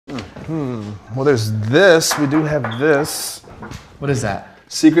Well, there's this. We do have this. What is that?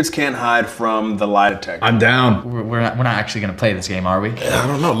 Secrets can't hide from the lie detector. I'm down. We're not actually gonna play this game, are we? I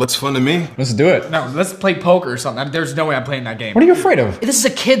don't know. It looks fun to me. Let's do it. No, let's play poker or something. There's no way I'm playing that game. What are you afraid of? This is a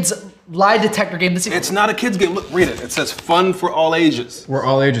kid's lie detector game. It's not a kid's game. Look, read it. It says fun for all ages. We're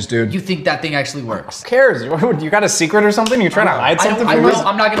all ages, dude. You think that thing actually works? Who cares? You got a secret or something? You're trying to hide something from us?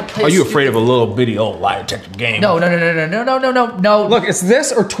 I'm not gonna play. Are you afraid of a little bitty old lie detector game? No. Look, it's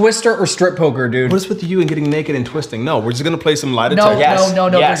this or Twister or strip poker, dude. What is with you and getting naked and twisting? No, we're just gonna play some lie detector. No.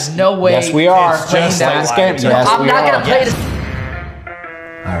 There's no way. Yes, we are. It's just Play like this game. lie Yes, I'm we not are. gonna play this.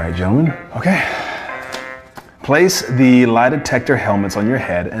 All right, gentlemen. Okay. Place the lie detector helmets on your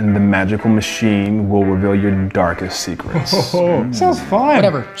head, and the magical machine will reveal your darkest secrets. Sounds fun.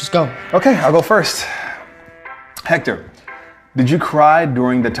 Whatever, just go. Okay, I'll go first. Hector, did you cry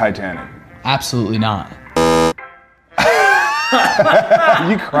during the Titanic? Absolutely not.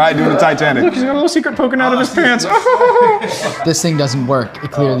 You cried during the Titanic. Look, he's got a little secret poking out of his pants. This thing doesn't work.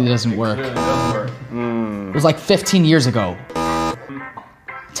 It clearly doesn't work. It was like 15 years ago.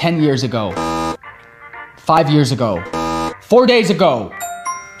 10 years ago. 5 years ago. 4 days ago.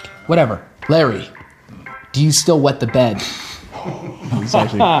 Whatever. Larry, do you still wet the bed? It's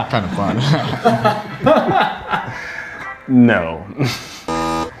actually kind of fun. No.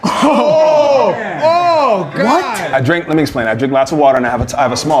 Oh, God. What? Let me explain. I drink lots of water and I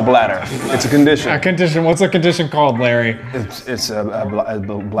have a small bladder. It's a condition. A condition. What's the condition called, Larry? It's a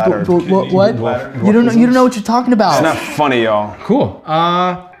bladder. What? Bladder. You don't know what you're talking about. It's not funny, y'all. Cool.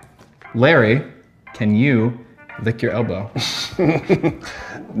 Larry, can you lick your elbow?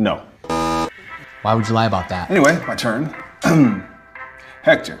 No. Why would you lie about that? Anyway, my turn.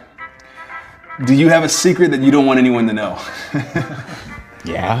 Hector, do you have a secret that you don't want anyone to know?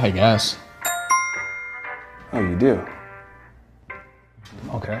 Yeah, I guess. Oh, you do?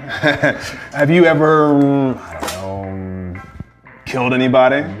 Okay. Have you ever, I don't know, killed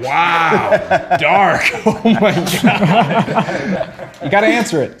anybody? Wow. Dark. Oh, my God. You got to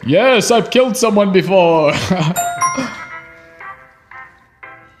answer it. Yes, I've killed someone before.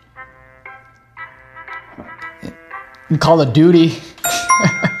 In Call of Duty.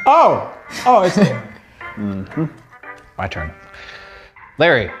 Oh, it's my turn.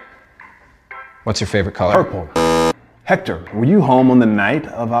 Larry, what's your favorite color? Purple. Hector, were you home on the night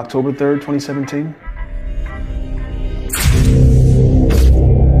of October 3rd, 2017?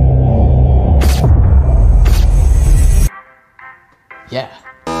 Yeah.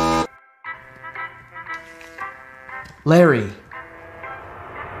 Larry.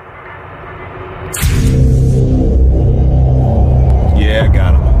 Yeah,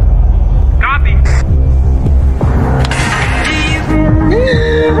 got him. Copy.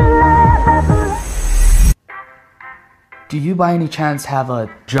 Do you by any chance have a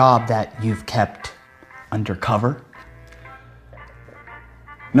job that you've kept undercover?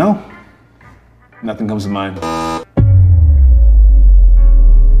 No? Nothing comes to mind.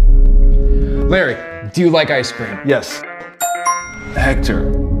 Larry, do you like ice cream? Yes. Hector,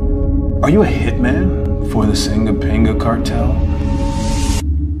 are you a hitman for the Singapinga cartel?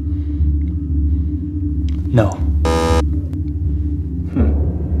 No.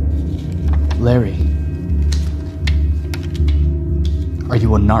 Larry, are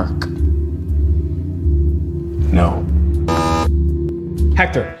you a narc? No.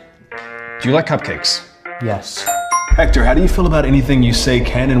 Hector, do you like cupcakes? Yes. Hector, how do you feel about anything you say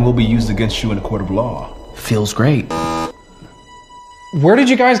can and will be used against you in a court of law? Feels great. Where did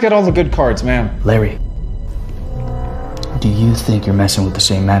you guys get all the good cards, man? Larry, do you think you're messing with the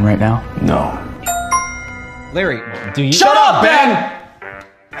same man right now? No. Larry, do you— Shut up, Ben!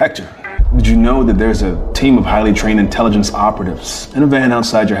 Hector, did you know that there's a team of highly trained intelligence operatives in a van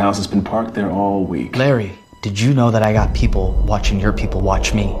outside your house that's been parked there all week? Larry, did you know that I got people watching your people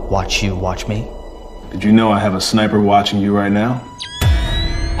watch me, watch you, watch me? Did you know I have a sniper watching you right now?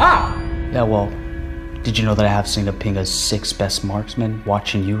 Yeah, well, did you know that I have Singapinga's 6 best marksmen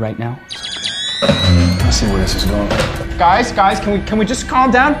watching you right now? Let's see where this is going. Guys, can we just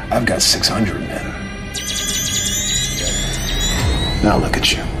calm down? I've got 600 men. Now look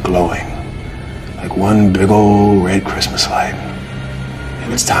at you, glowing like one big old red Christmas light.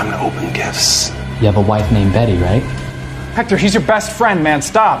 And it's time to open gifts. You have a wife named Betty, right? Hector, he's your best friend, man.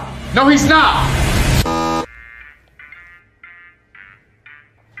 Stop. No, he's not!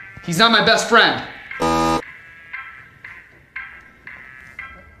 He's not my best friend.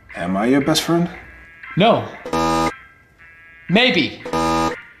 Am I your best friend? No. Maybe.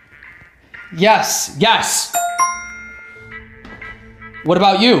 Yes. What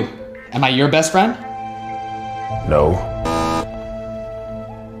about you? Am I your best friend? No.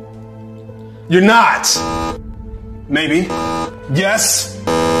 You're not. Maybe. Yes.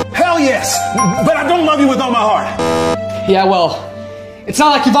 Hell yes. But I don't love you with all my heart. Yeah, well, it's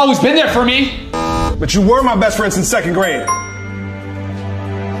not like you've always been there for me. But you were my best friend since 2nd grade.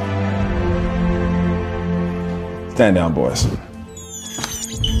 Stand down, boys.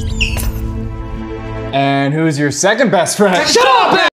 And who's your second best friend? Shut up, man!